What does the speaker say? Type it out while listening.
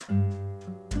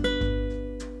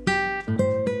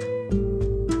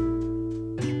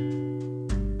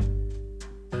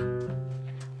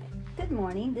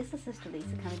is Sister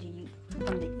Lisa coming to you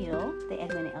from the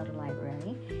Edmund and Elder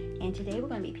Library. And today we're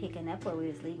going to be picking up where we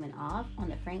was leaving off on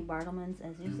the Frank Bartleman's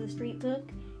Azusa Street book,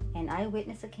 an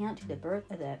eyewitness account to the birth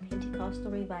of the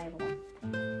Pentecostal Revival.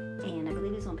 And I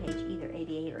believe it's on page either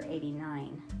 88 or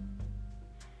 89.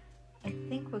 I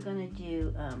think we're going to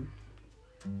do,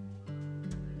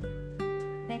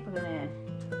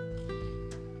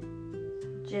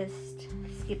 just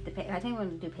skip the page. I think we're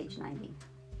going to do page 90.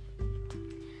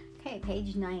 Okay,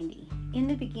 page 90. In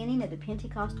the beginning of the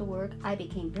Pentecostal work, I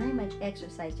became very much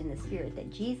exercised in the Spirit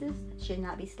that Jesus should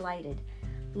not be slighted,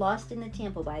 lost in the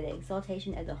temple by the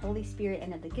exaltation of the Holy Spirit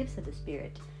and of the gifts of the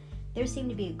Spirit. There seemed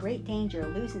to be a great danger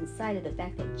of losing sight of the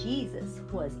fact that Jesus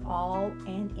was all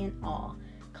and in all.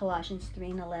 Colossians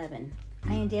 3:11.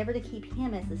 I endeavor to keep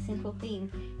him as the central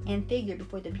theme and figure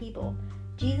before the people.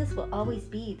 Jesus will always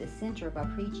be the center of our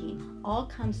preaching. All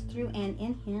comes through and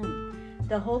in him.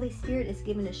 The Holy Spirit is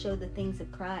given to show the things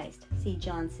of Christ. See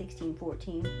John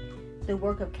 16:14. The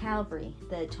work of Calvary,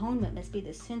 the atonement, must be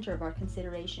the center of our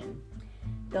consideration.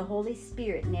 The Holy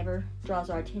Spirit never draws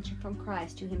our attention from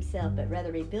Christ to himself, but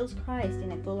rather reveals Christ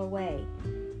in a fuller way.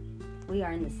 We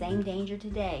are in the same danger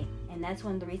today, and that's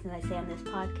one of the reasons I say on this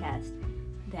podcast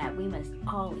that we must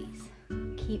always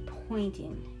keep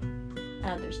pointing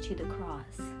others to the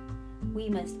cross. We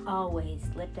must always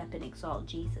lift up and exalt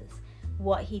Jesus,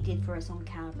 what he did for us on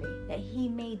Calvary, that he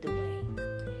made the way.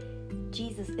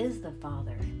 Jesus is the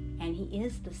Father, and he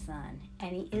is the Son,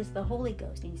 and he is the Holy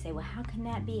Ghost. And you say, well, how can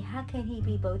that be? How can he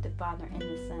be both the Father and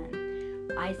the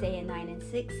Son? Isaiah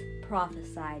 9:6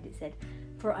 prophesied. It said,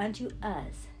 for unto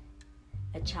us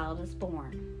a child is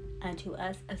born, unto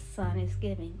us a son is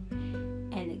given,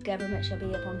 and the government shall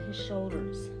be upon his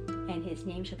shoulders, and his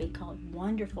name shall be called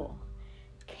Wonderful,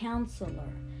 Counselor,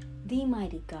 the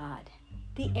Mighty God,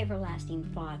 the Everlasting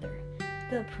Father,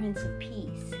 the Prince of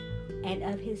Peace, and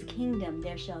of his kingdom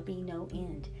there shall be no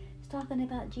end. It's talking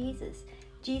about Jesus.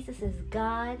 Jesus is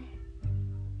God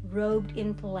robed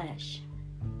in flesh,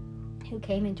 who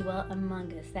came and dwelt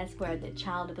among us. That's where the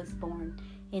child was born,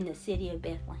 in the city of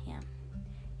Bethlehem.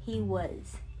 He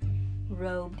was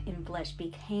robed in flesh,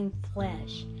 became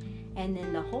flesh. And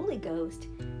then the Holy Ghost,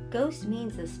 ghost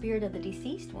means the spirit of the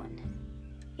deceased one.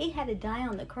 He had to die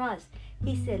on the cross.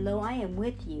 He said, lo, I am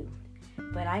with you,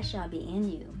 but I shall be in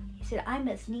you. He said, I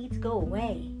must needs go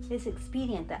away. It's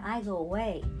expedient that I go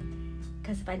away,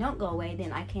 because if I don't go away,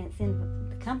 then I can't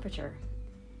send the Comforter.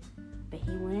 But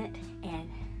he went, and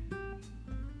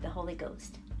the Holy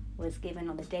Ghost was given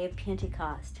on the day of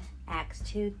Pentecost, Acts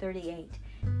 2:38.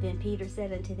 Then Peter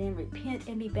said unto them, repent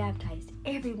and be baptized,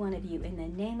 every one of you, in the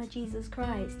name of Jesus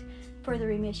Christ, for the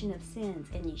remission of sins,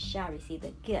 and ye shall receive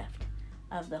the gift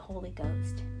of the Holy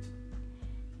Ghost.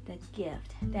 The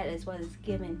gift, that is what is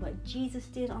given. What Jesus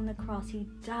did on the cross, he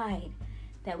died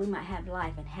that we might have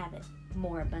life and have it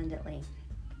more abundantly.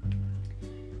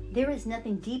 There is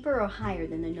nothing deeper or higher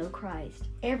than to know Christ.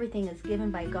 Everything is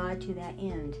given by God to that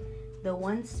end. The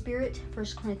one Spirit,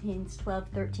 1 Corinthians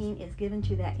 12:13, is given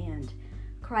to that end.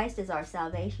 Christ is our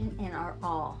salvation and our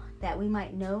all, that we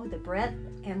might know the breadth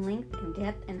and length and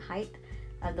depth and height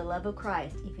of the love of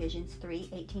Christ, Ephesians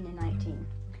 3:18 and 19.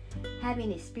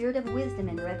 Having a spirit of wisdom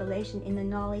and revelation in the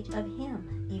knowledge of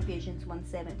him, Ephesians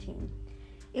 1:17.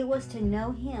 It was to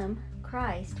know him,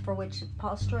 Christ, for which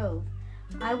Paul strove.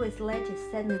 I was led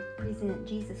to suddenly present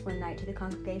Jesus one night to the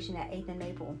congregation at 8th and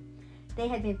Maple. They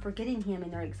had been forgetting him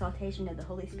in their exaltation of the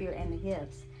Holy Spirit and the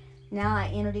gifts. Now I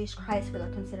introduced Christ for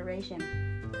their consideration.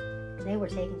 They were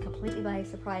taken completely by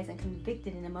surprise and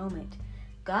convicted in a moment.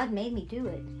 God made me do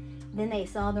it. Then they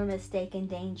saw their mistake and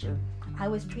danger. I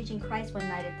was preaching Christ one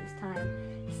night at this time,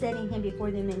 setting him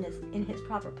before them in his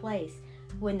proper place,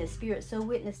 when the Spirit so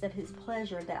witnessed of his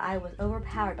pleasure that I was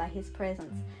overpowered by his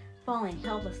presence, falling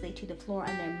helplessly to the floor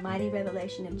under a mighty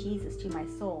revelation of Jesus to my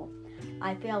soul.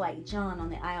 I fell like John on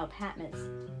the Isle of Patmos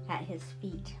at his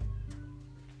feet.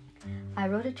 I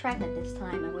wrote a tract at this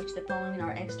time in which the following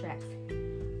are extracts.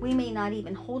 We may not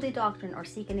even hold a doctrine or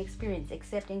seek an experience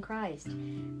except in Christ.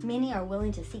 Many are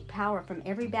willing to seek power from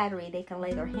every battery they can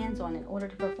lay their hands on in order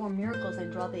to perform miracles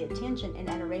and draw the attention and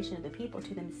adoration of the people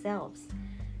to themselves,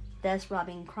 thus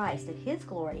robbing Christ of his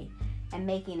glory and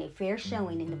making a fair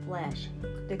showing in the flesh.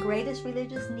 The greatest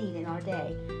religious need in our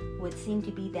day would seem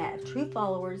to be that of true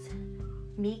followers,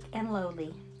 meek and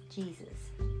lowly, Jesus.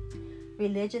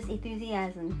 Religious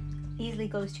enthusiasm easily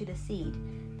goes to the seed.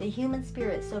 The human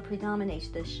spirit so predominates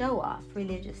the show-off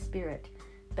religious spirit,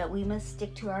 but we must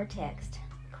stick to our text.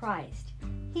 Christ,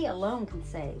 he alone can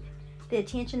save. The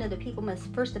attention of the people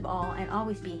must first of all and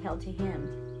always be held to him.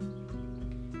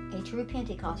 A A true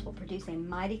Pentecost will produce a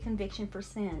mighty conviction for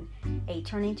sin, a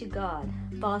turning to God.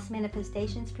 False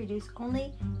manifestations produce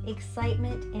only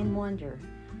excitement and wonder.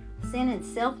 Sin and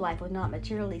self-life would not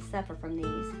materially suffer from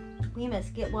these. We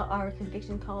must get what our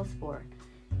conviction calls for.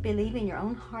 Believe in your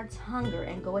own heart's hunger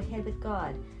and go ahead with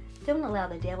God. Don't allow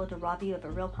the devil to rob you of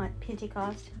a real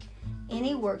Pentecost.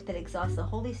 Any work that exhausts the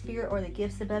Holy Spirit or the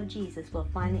gifts above Jesus will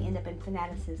finally end up in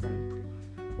fanaticism.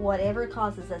 Whatever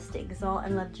causes us to exalt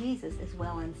and love Jesus is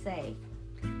well and safe.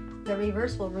 The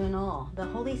reverse will ruin all. The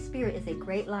Holy Spirit is a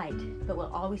great light, but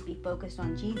will always be focused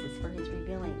on Jesus for his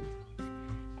revealing.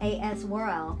 A.S.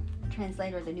 Worrell,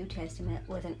 translator of the New Testament,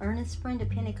 was an earnest friend of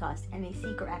Pentecost and a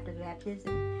seeker after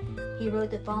baptism. He wrote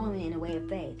the following in A Way of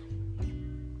Faith.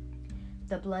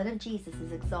 The blood of Jesus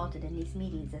is exalted in these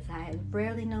meetings as I have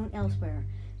rarely known elsewhere.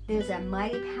 There is a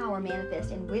mighty power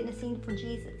manifest in witnessing for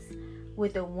Jesus,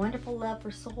 with a wonderful love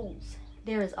for souls.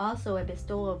 There is also a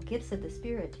bestowal of gifts of the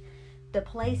Spirit. The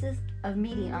places of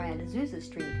meeting are at Azusa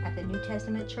Street, at the New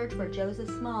Testament church where Joseph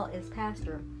Small is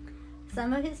pastor.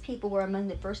 Some of his people were among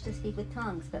the first to speak with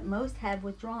tongues, but most have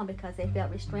withdrawn because they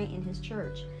felt restraint in his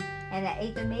church. And at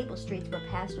 8th and Maple Streets, where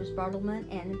pastors Bartleman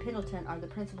and Pendleton are the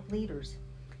principal leaders.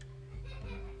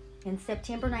 In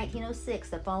September 1906,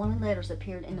 the following letters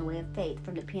appeared in The Way of Faith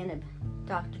from the pen of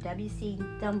Dr. W.C.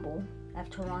 Dumble of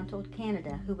Toronto,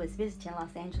 Canada, who was visiting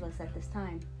Los Angeles at this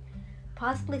time.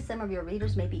 Possibly some of your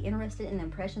readers may be interested in the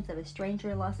impressions of a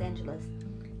stranger in Los Angeles.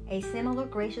 A similar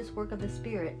gracious work of the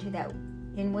Spirit to that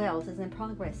in Wales is in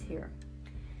progress here.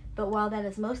 But while that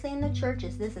is mostly in the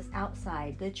churches, this is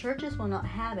outside. The churches will not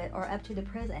have it, or up to the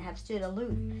present have stood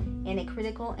aloof in a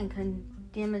critical and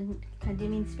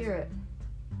condemning spirit.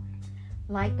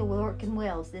 Like the work in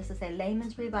Wales, this is a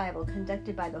layman's revival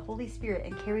conducted by the Holy Spirit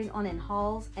and carried on in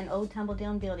halls and old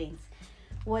tumble-down buildings,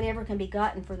 whatever can be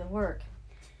gotten for the work.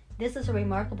 This is a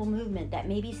remarkable movement that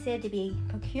may be said to be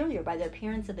peculiar by the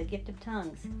appearance of the gift of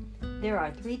tongues. There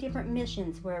are 3 different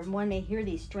missions where one may hear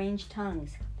these strange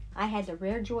tongues. I had the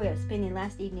rare joy of spending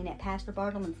last evening at Pastor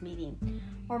Bartleman's meeting,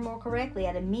 or more correctly,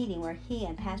 at a meeting where he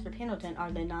and Pastor Pendleton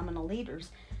are the nominal leaders,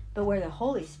 but where the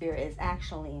Holy Spirit is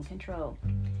actually in control.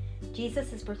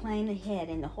 Jesus is proclaimed the head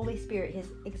and the Holy Spirit his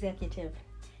executive.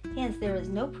 Hence, there is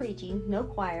no preaching, no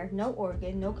choir, no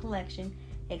organ, no collection,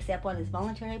 except what is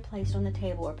voluntarily placed on the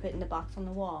table or put in the box on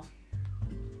the wall.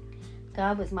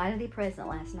 God was mightily present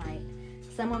last night.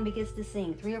 Someone begins to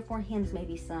sing. 3 or 4 hymns may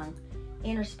be sung,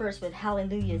 interspersed with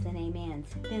hallelujahs and amens.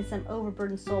 Then some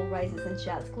overburdened soul rises and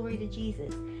shouts, "Glory to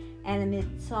Jesus," and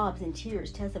amid sobs and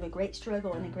tears tells of a great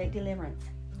struggle and a great deliverance.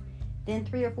 Then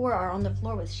 3 or 4 are on the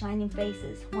floor with shining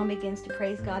faces. One begins to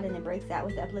praise God and then breaks out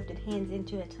with uplifted hands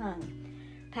into a tongue.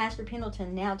 Pastor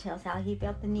Pendleton now tells how he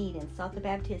felt the need and sought the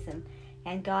baptism,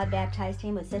 and God baptized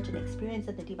him with such an experience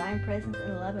of the divine presence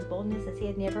and love and boldness as he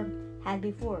had never had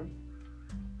before.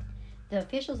 The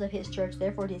officials of his church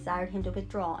therefore desired him to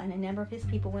withdraw, and a number of his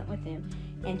people went with him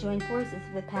and joined forces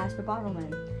with Pastor Bartleman.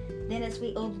 Then a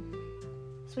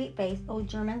sweet-faced old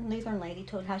German Lutheran lady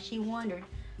told how she wondered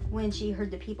when she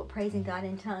heard the people praising God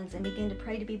in tongues and began to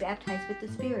pray to be baptized with the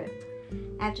Spirit.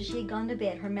 After she had gone to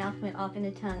bed, her mouth went off in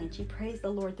a tongue, and she praised the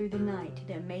Lord through the night to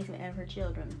the amazement of her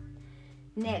children.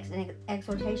 Next, an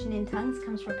exhortation in tongues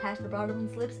comes from Pastor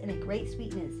Bartleman's lips in a great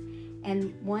sweetness,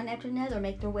 and one after another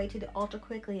make their way to the altar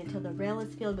quickly until the rail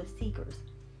is filled with seekers.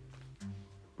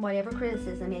 Whatever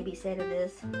criticism may be said of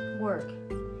this work,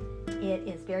 it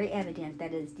is very evident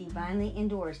that it is divinely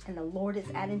endorsed, and the Lord is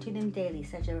adding to them daily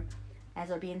such as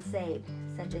are being saved,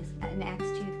 such as in Acts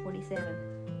 2:47.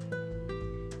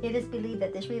 It is believed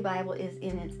that this revival is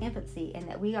in its infancy and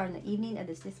that we are in the evening of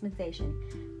this dispensation.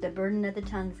 The burden of the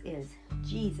tongues is,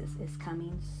 Jesus is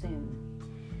coming soon.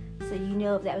 So you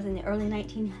know if that was in the early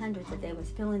 1900s that they was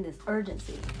feeling this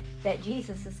urgency that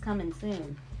Jesus is coming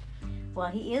soon. Well,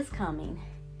 he is coming.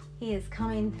 He is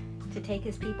coming to take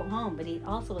his people home, but he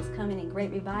also is coming in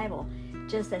great revival,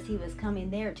 just as he was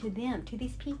coming there to them, to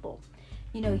these people.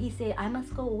 You know, he said, I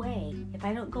must go away. If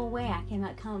I don't go away, I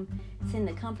cannot come send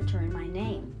the Comforter in my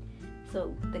name.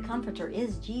 So the Comforter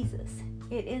is Jesus.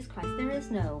 It is Christ. There is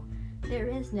no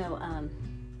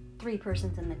 3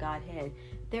 persons in the Godhead.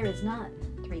 There is not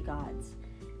 3 gods.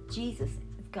 Jesus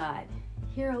is God.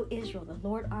 Hear, O Israel, the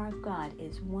Lord our God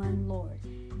is one Lord.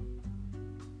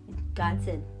 God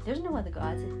said, there's no other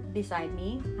gods beside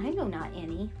me. I know not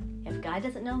any. If God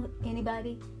doesn't know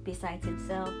anybody besides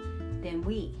himself, then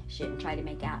we shouldn't try to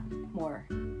make out more.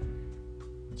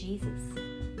 Jesus.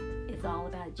 It's all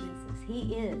about Jesus.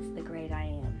 He is the great I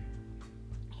am.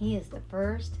 He is the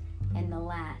first and the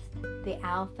last, the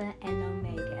Alpha and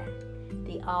Omega,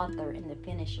 the author and the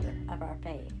finisher of our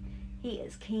faith. He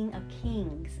is King of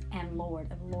kings and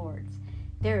Lord of lords.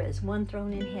 There is one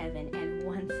throne in heaven and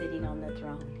one sitting on the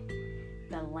throne,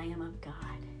 the Lamb of God.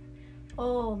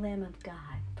 Oh, Lamb of God,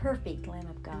 perfect Lamb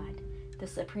of God, the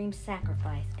supreme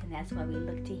sacrifice, and that's why we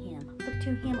look to him. Look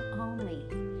to him only.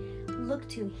 Look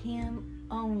to him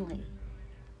only.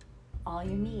 All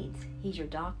your needs. He's your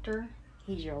doctor.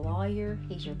 He's your lawyer.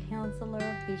 He's your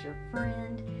counselor. He's your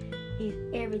friend. He's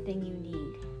everything you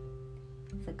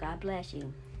need. So God bless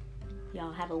you.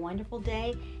 Y'all have a wonderful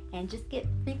day, and just get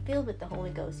refilled with the Holy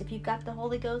Ghost. If you've got the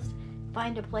Holy Ghost,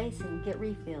 find a place and get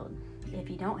refilled. If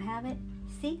you don't have it,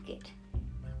 seek it.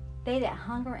 They that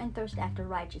hunger and thirst after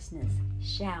righteousness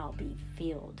shall be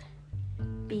filled.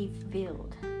 Be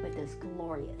filled with this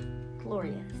glorious,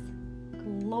 glorious,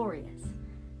 glorious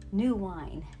new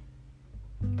wine,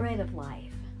 bread of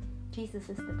life. Jesus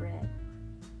is the bread.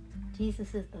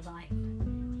 Jesus is the life.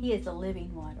 He is the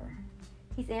living water.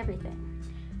 He's everything.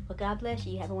 Well, God bless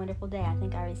you. Have a wonderful day. I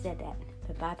think I already said that.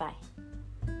 But bye-bye.